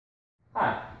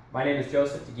My name is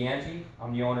Joseph DiGangi.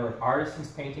 I'm the owner of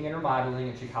Artisons Painting and Remodeling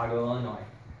in Chicago, Illinois.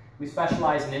 We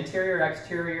specialize in interior and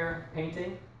exterior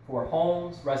painting for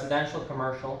homes, residential,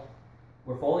 commercial.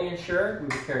 We're fully insured. We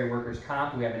carry workers'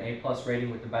 comp. We have an A+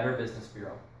 rating with the Better Business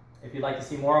Bureau. If you'd like to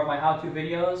see more of my how-to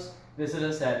videos, visit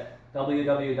us at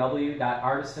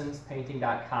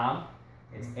www.artisonspainting.com.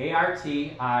 It's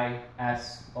ARTISONS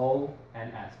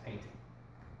painting.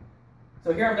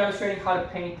 So here I'm demonstrating how to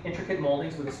paint intricate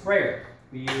moldings with a sprayer.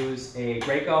 We use a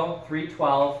Graco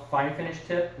 312 fine finish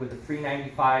tip with a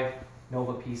 395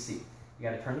 Nova PC. You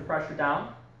got to turn the pressure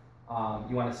down.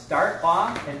 You want to start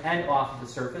off and end off of the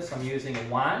surface. I'm using a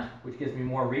wand, which gives me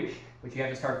more reach, but you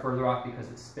have to start further off because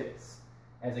it spits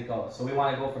as it goes. So we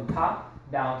want to go from top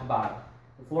down to bottom.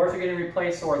 The floors are getting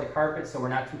replaced, so are the carpets, so we're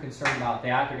not too concerned about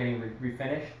that. They're getting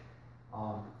refinished.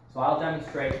 So I'll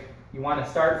demonstrate. You want to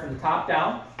start from the top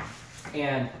down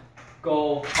and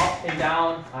go up and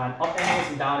down on up angles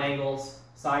and down angles,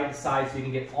 side to side, so you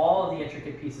can get all of the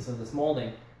intricate pieces of this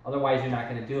molding. Otherwise, you're not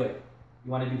going to do it.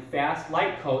 You want to do fast,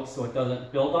 light coats so it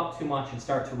doesn't build up too much and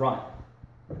start to run.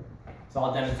 So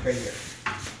I'll demonstrate here.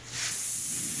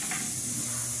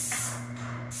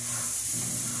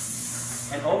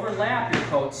 And overlap your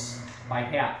coats by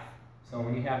half. So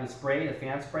when you have the spray, the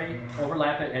fan spray,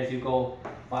 overlap it as you go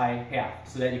by half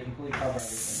so that you completely cover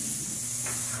everything.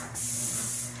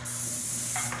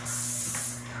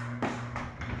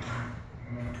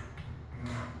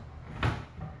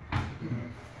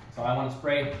 So I want to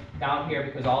spray down here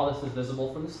because all this is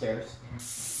visible from the stairs.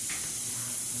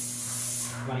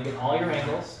 You want to get all your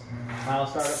angles. I'll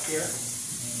start up here.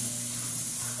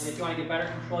 And if you want to get better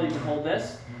control, you can hold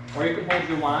this, or you can hold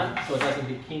your wand so it doesn't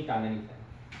get kinked on anything.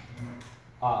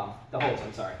 The hose,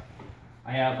 I'm sorry.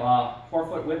 I have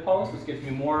 4-foot whip hose, which gives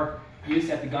me more use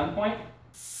at the gun point.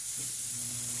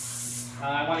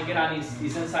 I want to get on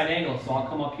these inside angles, so I'll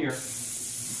come up here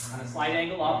on a slight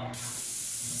angle up.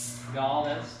 You got all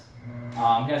this. It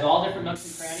has all different nooks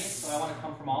and crannies, so I want to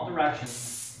come from all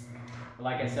directions. But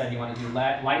like I said, you want to do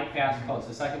light, fast coats.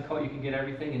 The second coat, you can get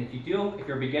everything, and if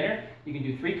you're a beginner, you can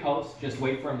do 3 coats. Just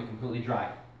wait for them to completely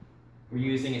dry. We're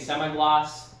using a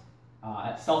semi-gloss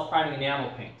self-priming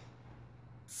enamel paint,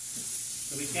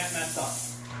 so we can't mess up.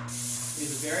 It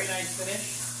is a very nice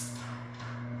finish.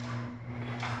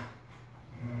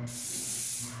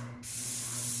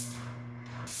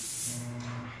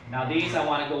 Now these I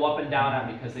want to go up and down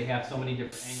on because they have so many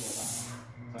different angles on them.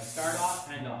 So I start off,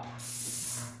 end off.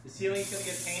 The ceiling's going to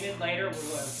get painted later. We're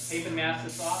going to tape and mask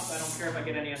this off, so I don't care if I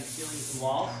get any on the ceilings and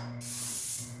walls.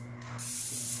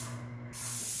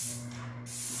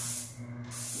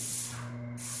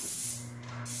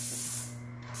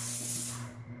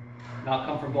 And I'll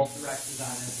come from both directions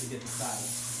on it to get the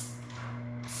sides.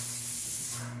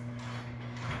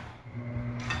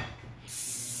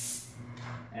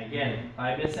 Again, if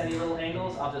I miss any little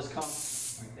angles, I'll just come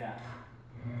like that.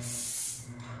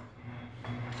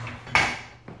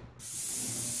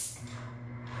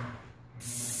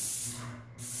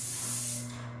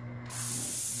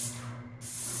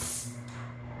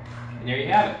 And there you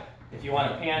have it. If you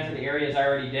want to pan to the areas I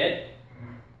already did,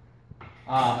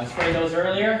 I sprayed those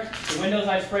earlier. The windows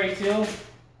I sprayed too.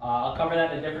 I'll cover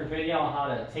that in a different video on how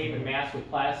to tape and mask with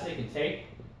plastic and tape,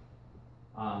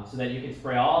 so that you can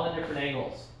spray all the different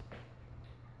angles.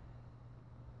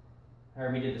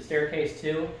 We did the staircase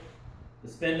too, the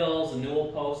spindles, the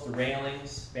newel posts, the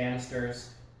railings,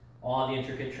 banisters, all the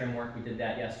intricate trim work. We did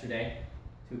that yesterday,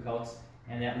 2 coats.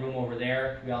 And that room over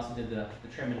there, we also did the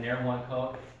trim in there, 1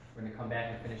 coat. We're going to come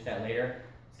back and finish that later.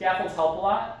 Scaffolds help a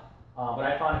lot, but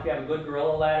I found if you have a good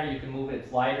gorilla ladder, you can move it.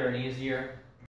 It's lighter and easier.